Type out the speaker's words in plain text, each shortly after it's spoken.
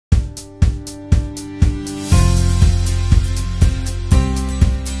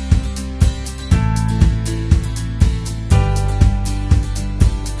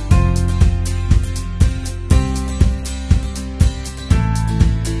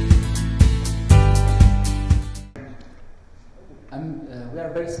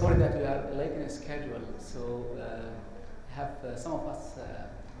very sorry that we are late in a schedule. So some of us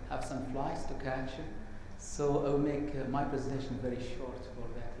have some flights to catch. So I will make my presentation very short for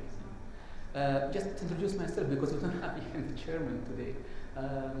that reason. Just to introduce myself, because we don't have even the chairman today.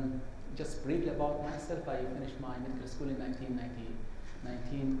 Just briefly about myself, I finished my medical school in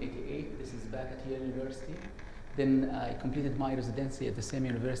 1988. This is back at Yale University. Then I completed my residency at the same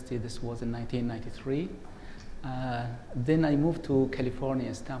university. This was in 1993. Then I moved to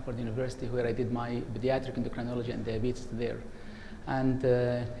California, Stanford University, where I did my pediatric endocrinology and diabetes there. And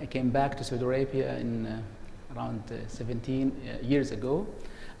I came back to Saudi Arabia in around 17 years ago.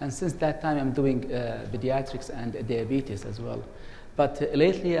 And since that time, I'm doing pediatrics and diabetes as well. But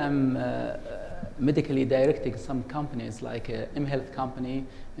lately, I'm medically directing some companies, like mHealth company,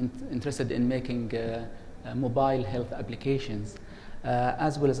 interested in making mobile health applications,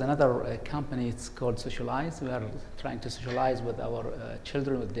 as well as another company. It's called Socialize. We are trying to socialize with our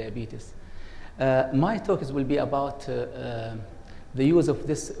children with diabetes. My talk will be about the use of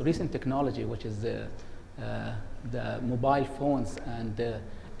this recent technology, which is the mobile phones and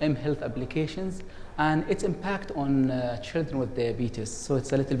mHealth applications, and its impact on children with diabetes. So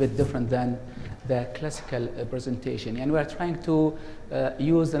it's a little bit different than the classical presentation. And we are trying to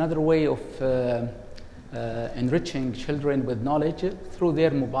use another way of enriching children with knowledge through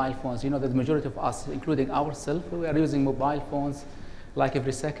their mobile phones. You know that the majority of us, including ourselves, we are using mobile phones like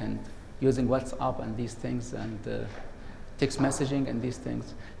every second, using WhatsApp and these things, and text messaging and these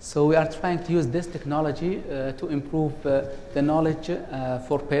things. So we are trying to use this technology to improve the knowledge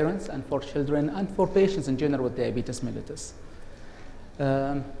for parents and for children and for patients in general with diabetes mellitus.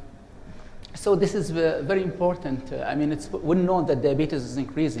 So this is very important. I mean, it's well known that diabetes is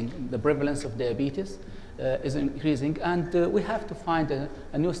increasing. The prevalence of diabetes is increasing, and we have to find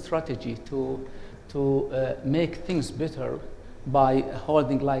a new strategy to make things better by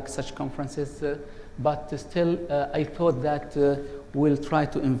holding like such conferences. But still, I thought that we'll try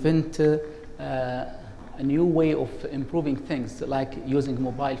to invent a new way of improving things, like using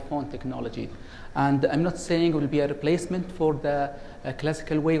mobile phone technology. And I'm not saying it will be a replacement for the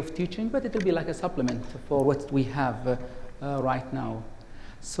classical way of teaching, but it will be like a supplement for what we have right now.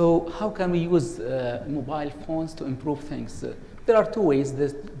 So how can we use mobile phones to improve things? There are two ways.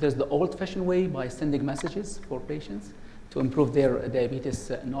 There's the old-fashioned way by sending messages for patients to improve their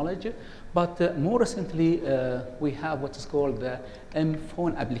diabetes knowledge. But more recently, we have what is called the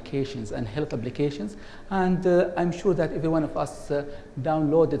M-phone applications and health applications. And I'm sure that every one of us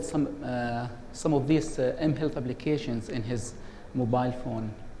downloaded some of these M-health applications in his mobile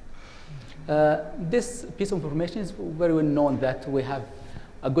phone. This piece of information is very well known that we have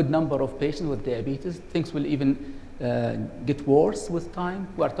a good number of patients with diabetes. Things will even get worse with time.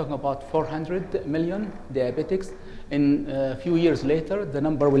 We are talking about 400 million diabetics. In a few years later, the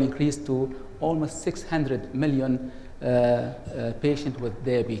number will increase to almost 600 million patients with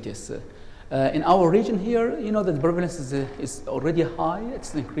diabetes. In our region here, you know that the prevalence is already high.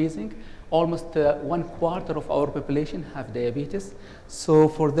 It's increasing. Almost 1/4 of our population have diabetes. So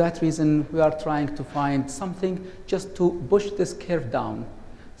for that reason, we are trying to find something just to push this curve down.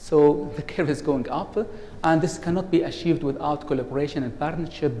 So the curve is going up, and this cannot be achieved without collaboration and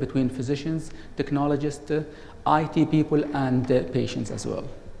partnership between physicians, technologists, IT people, and patients as well.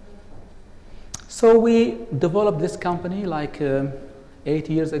 So we developed this company like 8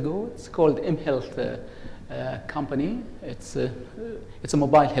 years ago. It's called mHealth company. It's a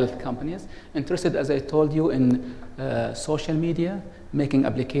mobile health company. Interested, as I told you, in social media, making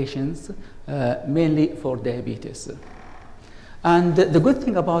applications, mainly for diabetes. And the good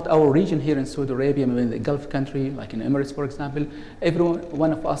thing about our region here in Saudi Arabia, in the Gulf country, like in Emirates, for example, every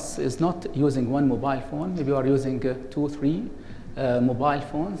one of us is not using one mobile phone. Maybe we are using 2 or 3 mobile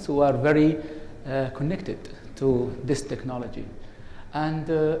phones who are very connected to this technology. And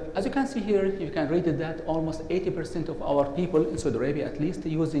as you can see here, you can read it that almost 80% of our people in Saudi Arabia, at least,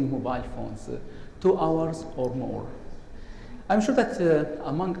 using mobile phones, 2 hours or more. I'm sure that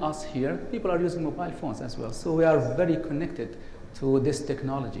among us here, people are using mobile phones as well. So we are very connected to this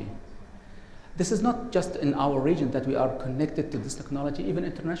technology. This is not just in our region that we are connected to this technology, even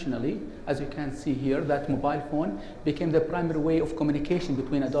internationally. As you can see here, that mobile phone became the primary way of communication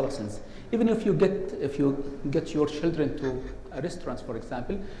between adolescents. Even if you get your children to restaurants, for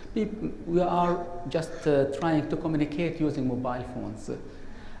example, we are just trying to communicate using mobile phones.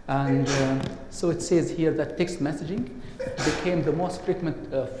 And so it says here that text messaging became the most frequent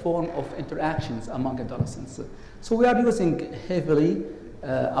form of interactions among adolescents. So we are using heavily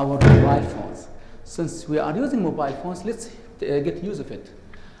our mobile phones. Since we are using mobile phones, let's get use of it.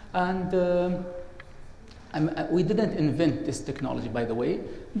 And We didn't invent this technology, by the way.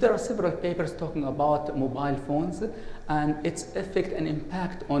 There are several papers talking about mobile phones and its effect and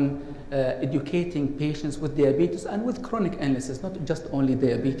impact on educating patients with diabetes and with chronic illnesses, not just only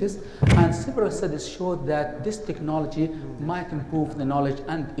diabetes. And several studies showed that this technology might improve the knowledge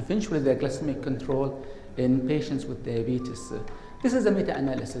and eventually the glycemic control in patients with diabetes. This is a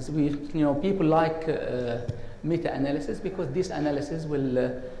meta-analysis. People like meta-analysis because this analysis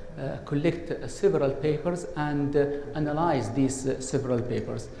will collect several papers and analyze these several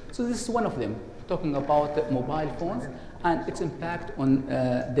papers. So this is one of them, talking about mobile phones and its impact on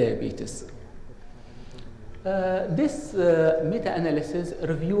diabetes. This meta-analysis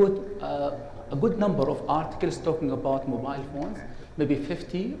reviewed a good number of articles talking about mobile phones, maybe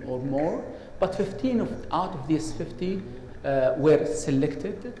 50 or more, but 15 out of these 50 were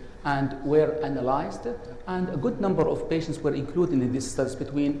selected and were analyzed, and a good number of patients were included in these studies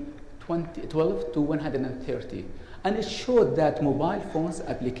between 12 to 130. And it showed that mobile phones,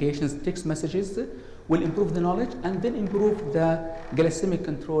 applications, text messages will improve the knowledge and then improve the glycemic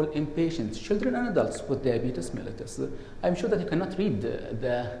control in patients, children and adults with diabetes mellitus. I'm sure that you cannot read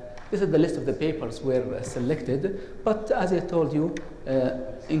this is the list of the papers were selected, but as I told you,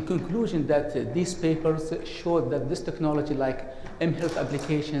 in conclusion that these papers showed that this technology like mHealth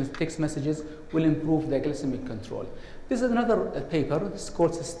applications, text messages will improve the glycemic control. This is another paper, it's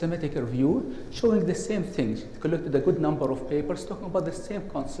called Systematic Review, showing the same thing. It collected a good number of papers talking about the same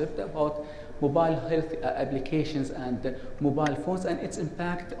concept about mobile health applications and mobile phones and its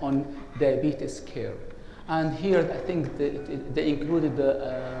impact on diabetes care. And here I think they included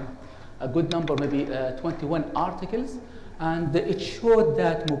a good number, maybe 21 articles, and it showed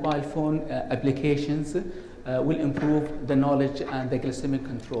that mobile phone applications will improve the knowledge and the glycemic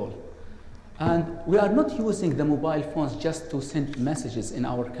control. And we are not using the mobile phones just to send messages in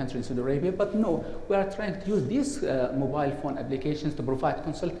our country in Saudi Arabia, but no, we are trying to use these mobile phone applications to provide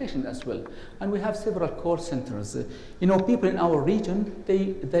consultation as well. And we have several call centers. People in our region,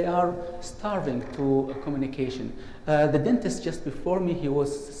 they are starving to communication. The dentist just before me, he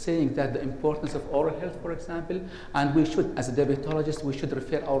was saying that the importance of oral health, for example, and we should, as a diabetologist, we should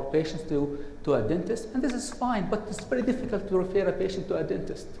refer our patients to a dentist. And this is fine, but it's very difficult to refer a patient to a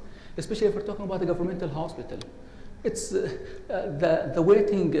dentist, especially if we're talking about a governmental hospital. It's the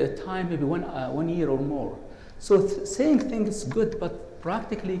waiting time maybe 1 year or more. So saying things good, but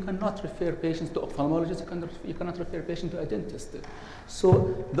practically you cannot refer patients to ophthalmologists, you cannot refer patients to a dentist.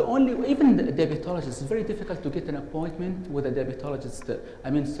 So even the diabetologist, it's very difficult to get an appointment with a diabetologist,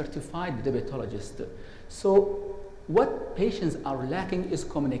 certified diabetologist. So what patients are lacking is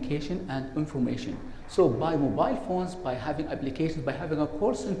communication and information. So by mobile phones, by having applications, by having a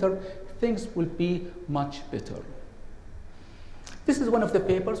call center, things will be much better. This is one of the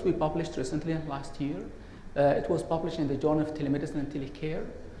papers we published recently last year. It was published in the Journal of Telemedicine and Telecare.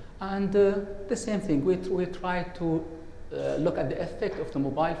 And the same thing, we tried to look at the effect of the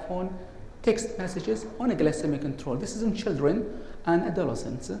mobile phone text messages on a glycemic control. This is in children and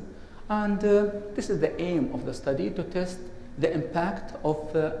adolescents. And this is the aim of the study, to test the impact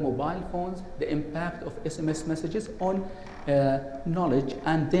of mobile phones, the impact of SMS messages on knowledge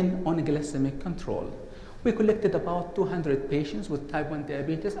and then on glycemic control. We collected about 200 patients with type 1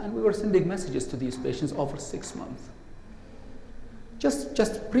 diabetes, and we were sending messages to these patients over 6 months.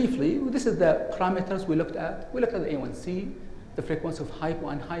 Just briefly, this is the parameters we looked at. We looked at the A1C, the frequency of hypo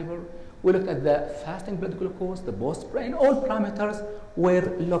and hyper. We looked at the fasting blood glucose, the post-brain. All parameters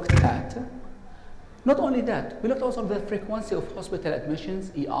were looked at. Not only that, we looked also at the frequency of hospital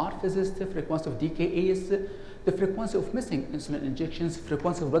admissions, ER visits, the frequency of DKAs, the frequency of missing insulin injections,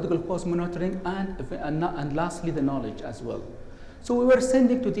 frequency of blood glucose monitoring, and lastly, the knowledge as well. So we were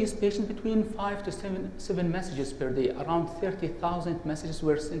sending to these patients between 5 to 7 messages per day. Around 30,000 messages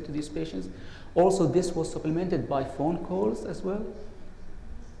were sent to these patients. Also, this was supplemented by phone calls as well.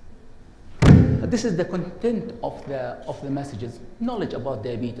 This is the content of the messages: knowledge about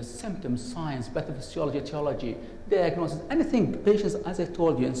diabetes, symptoms, signs, pathophysiology, etiology, diagnosis, anything patients, as I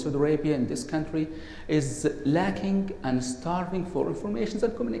told you, in Saudi Arabia, in this country, is lacking and starving for information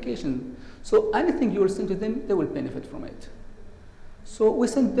and communication. So anything you will send to them, they will benefit from it. So we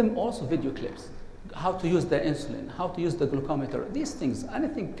sent them also video clips, how to use the insulin, how to use the glucometer, these things,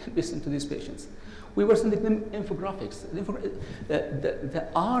 anything can be sent to these patients. We were sending them infographics. The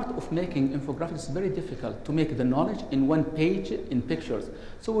art of making infographics is very difficult, to make the knowledge in one page in pictures.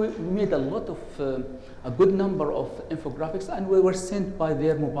 So we made a lot of, a good number of infographics, and we were sent by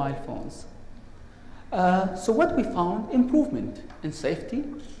their mobile phones. So what we found: improvement in safety,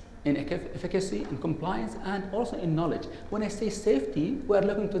 in efficacy, in compliance, and also in knowledge. When I say safety, we are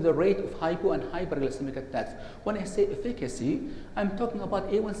looking to the rate of hypo and hyperglycemic attacks. When I say efficacy, I'm talking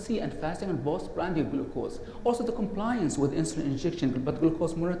about A1C and fasting and postprandial glucose. Also the compliance with insulin injection, but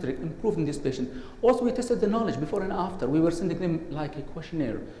glucose monitoring improved in this patient. Also we tested the knowledge before and after. We were sending them like a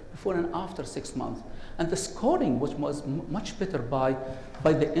questionnaire before and after 6 months. And the scoring was much better by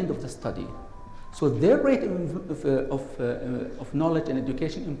the end of the study. So their rate of knowledge and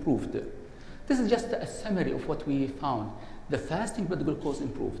education improved. This is just a summary of what we found. The fasting blood glucose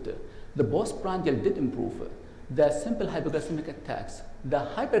improved. The postprandial did improve. The simple hypoglycemic attacks, the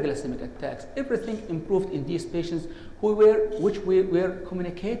hyperglycemic attacks, everything improved in these patients which we were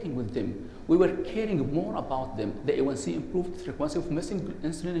communicating with them. We were caring more about them. The A1C improved, the frequency of missing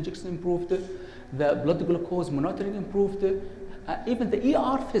insulin injection improved, the blood glucose monitoring improved, even the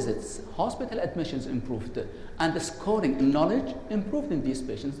ER visits, hospital admissions improved, and the scoring and knowledge improved in these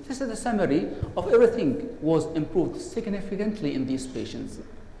patients. This is a summary of everything was improved significantly in these patients.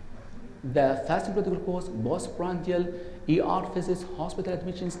 The fasting blood glucose, postprandial, ER visits, hospital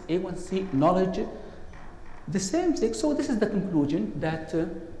admissions, A1C, knowledge, the same thing. So this is the conclusion that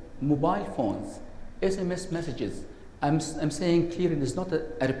mobile phones, SMS messages, I'm saying clearly it's not a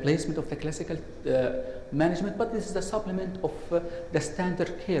replacement of the classical management, but this is a supplement of the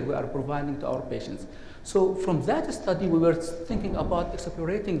standard care we are providing to our patients. So from that study, we were thinking about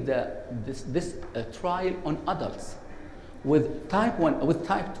exploring this trial on adults with type 1, with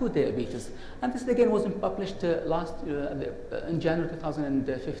type 2 diabetes. And this again was published in January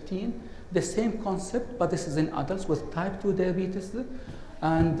 2015. The same concept, but this is in adults with type 2 diabetes.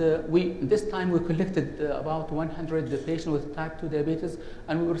 And this time we collected about 100 patients with type 2 diabetes,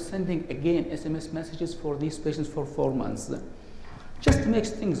 and we were sending again SMS messages for these patients for 4 months. Just to make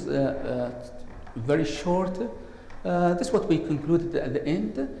things very short, this is what we concluded at the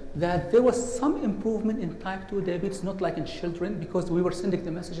end, that there was some improvement in type 2 diabetes, not like in children, because we were sending the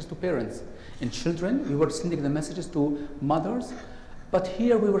messages to parents. In children, we were sending the messages to mothers, but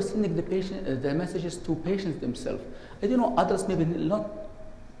here we were sending the messages to patients themselves. And you know, adults maybe not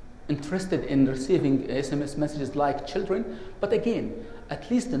interested in receiving SMS messages like children, but again, at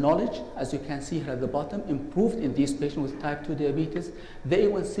least the knowledge, as you can see here at the bottom, improved in these patients with type 2 diabetes. The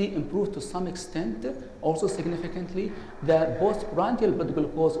A1C improved to some extent, also significantly. The postprandial blood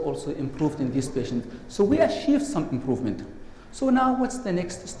glucose also improved in these patients. So we achieved some improvement. So now what's the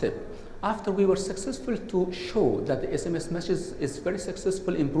next step? After we were successful to show that the SMS message is very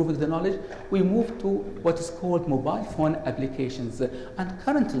successful in improving the knowledge, we moved to what is called mobile phone applications. And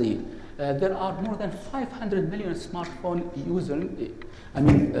currently, there are more than 500 million smartphone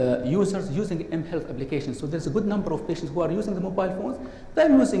users using mHealth applications. So there's a good number of patients who are using the mobile phones.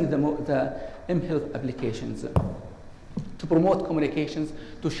 They're using the mHealth applications to promote communications,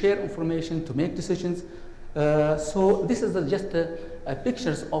 to share information, to make decisions. So this is just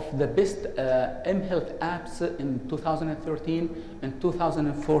pictures of the best mHealth apps in 2013 and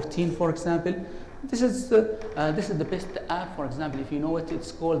 2014, for example. This is the best app, for example, if you know it,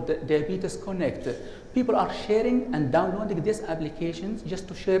 it's called Diabetes Connect. People are sharing and downloading these applications just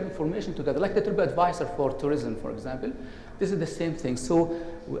to share information together, like the TripAdvisor for tourism, for example. This is the same thing. So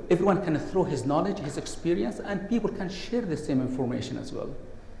everyone can throw his knowledge, his experience, and people can share the same information as well.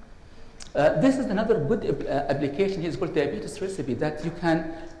 This is another good application. It's called Diabetes Recipe that you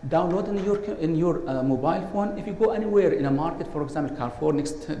can download in your mobile phone. If you go anywhere in a market, for example, Carrefour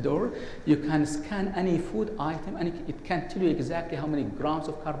next door, you can scan any food item and it can tell you exactly how many grams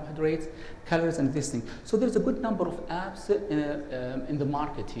of carbohydrates, calories, and this thing. So there's a good number of apps in the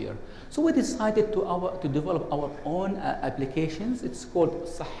market here. So we decided to develop our own applications. It's called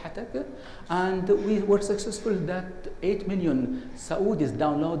Sahatak, and we were successful that 8 million Saudis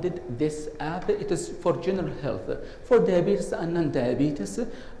downloaded this app. It is for general health, for diabetes and non-diabetes,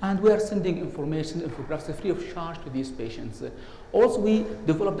 and we are sending information, infographics free of charge to these patients. Also, we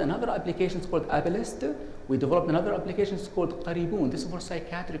developed another application called Abalest. We developed another application called Qaribun. This is for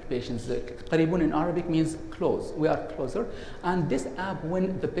psychiatric patients. Qaribun in Arabic means close. We are closer. And this app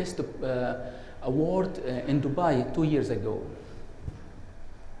won the best award in Dubai 2 years ago.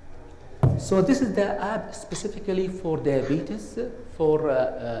 So this is the app specifically for diabetes for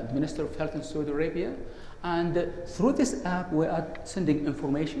the Minister of Health in Saudi Arabia. And through this app, we are sending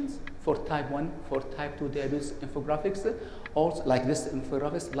informations for type 1, for type 2 diabetes infographics, also like this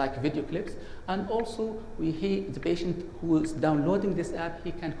infographics, like video clips. And also, the patient who is downloading this app,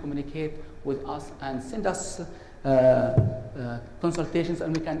 he can communicate with us and send us consultations,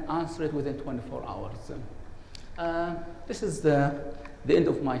 and we can answer it within 24 hours. This is the end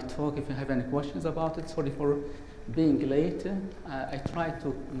of my talk. If you have any questions about it, sorry for being late. I try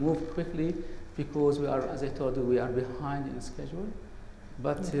to move quickly because we are, as I told you, we are behind in schedule.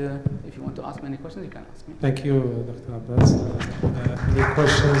 But if you want to ask me any questions, you can ask me. Thank you, Dr. Abbas. Any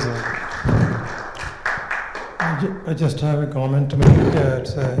questions? I just have a comment to make.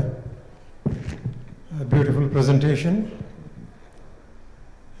 It's a beautiful presentation.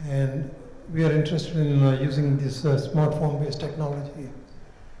 And we are interested in using this smartphone-based technology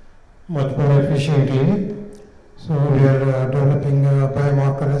much more efficiently. So we are developing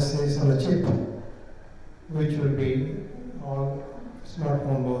biomarker assays on a chip, which will be all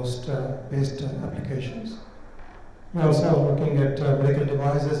smartphone-based applications. We're also looking at medical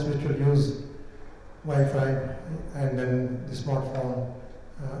devices which will use Wi-Fi and then the smartphone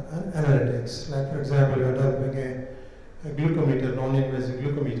analytics. Like, for example, we're developing a glucometer, non-invasive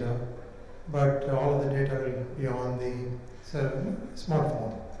glucometer, but all of the data will be on the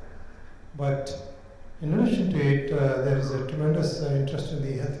smartphone. But in addition to it, there is a tremendous interest in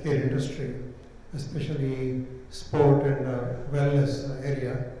the healthcare industry, especially sport and wellness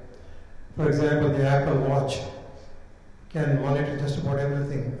area. For example, the Apple Watch can monitor just about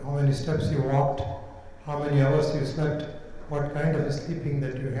everything: how many steps you walked, how many hours you slept, what kind of sleeping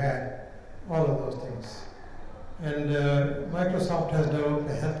that you had, all of those things. And Microsoft has developed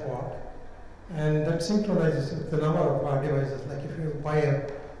a health watch, and that synchronizes with the number of our devices. Like if you buy a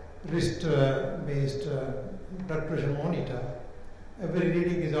wrist-based blood pressure monitor, every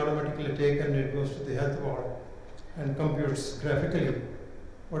reading is automatically taken, it goes to the health ward and computes graphically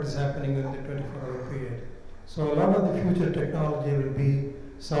what is happening in the 24-hour period. So a lot of the future technology will be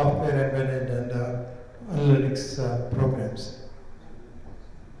software embedded and analytics programs.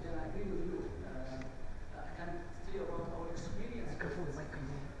 Yeah, I agree with you. I can tell you about our experience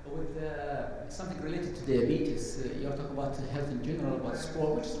with something related to diabetes. You're talking about health in general, about sport,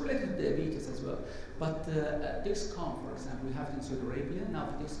 which is related to diabetes as well. But Dexcom, for example, we have it in Saudi Arabia.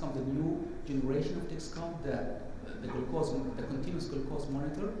 Now Dexcom, the new generation of Dexcom, the glucose, the continuous glucose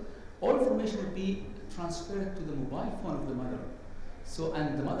monitor, all information will be transferred to the mobile phone of the mother. So,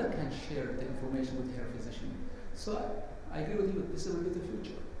 and the mother can share the information with her physician. So I agree with you, this will be the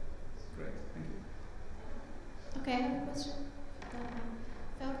future. Great, thank you. Okay, I have a question.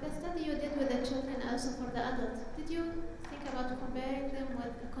 For the study you did with the children, also for the adults, did you think about comparing them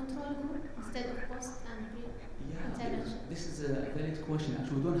with a control group instead of post and pre-intervention? This is a valid question.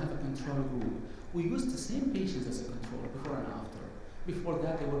 Actually, we don't have a control group. We use the same patients as a control before and after. Before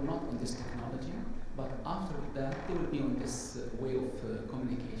that, they were not on this technology, but after that, they will be on this way of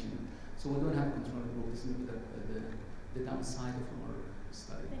communication. So we don't have a control group. This will be the downside of our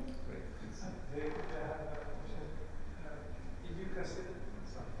study. Thank you. Great. Did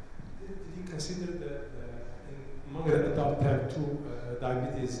you consider among the adult type 2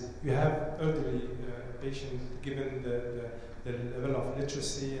 diabetes, you have elderly patients given the level of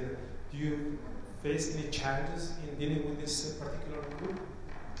literacy, and do you face any challenges in dealing with this particular group?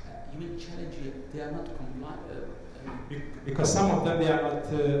 You mean challenge? They are not compliant? Because some of them, they are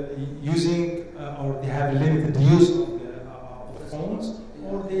not using or they have limited use of the phones,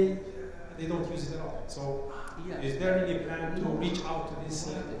 or they don't use it at all. So is there any plan to reach out to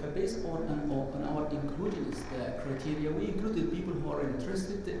this? Based on our inclusion criteria, we included people who are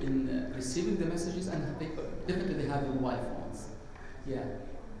interested in receiving the messages, and definitely they have mobile phones. Yeah.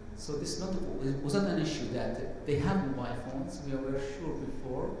 So this was not an issue that they have mobile phones. We were sure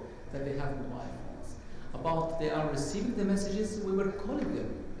before that they have mobile phones. About they are receiving the messages, we were calling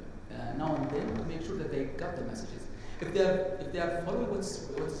them now and then to make sure that they got the messages. If they are following what's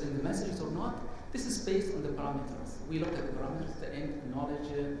in the messages or not, this is based on the parameters. We look at the parameters, the end knowledge,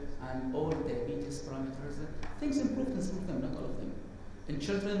 and all diabetes parameters. Things improved in some of them, not all of them. In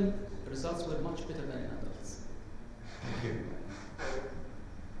children, the results were much better than in adults. Thank you.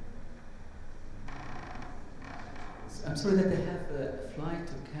 I'm sorry that I have a flight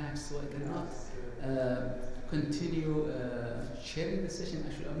to catch, so I cannot continue sharing the session.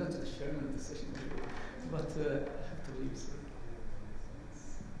 Actually, I'm not the chairman of the session, but I have to leave. So.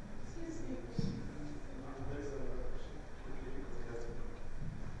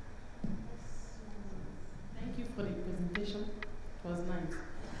 Thank you for the presentation. It was nice.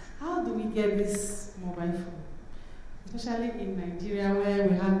 How do we get this mobile phone? Especially in Nigeria, where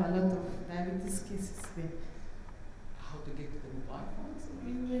we have a lot of diabetes cases there. How to get the mobile phones?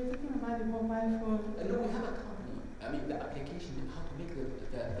 We were talking about the mobile phone. No, we have a company. I mean, the application, how to make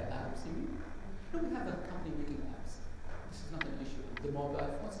the apps, you mean? No, we have a company making apps. This is not an issue. The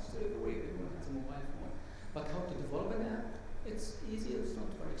mobile phones is everywhere. Everyone has a mobile phone. But how to develop an app? It's easy. It's not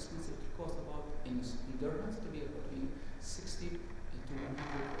very expensive. It costs about, in dirhams, to be between 60 to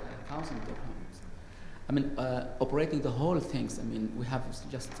 100,000 dirhams. I mean, operating the whole things. I mean, we have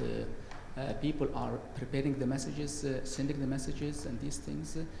just people are preparing the messages, sending the messages, and these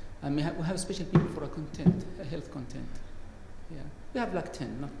things. And we have special people for a content, health content. Yeah, we have like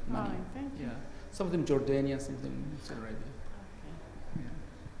 10, not many. All right, thank you. Yeah, some of them Jordanian, some of them Saudi Arabia.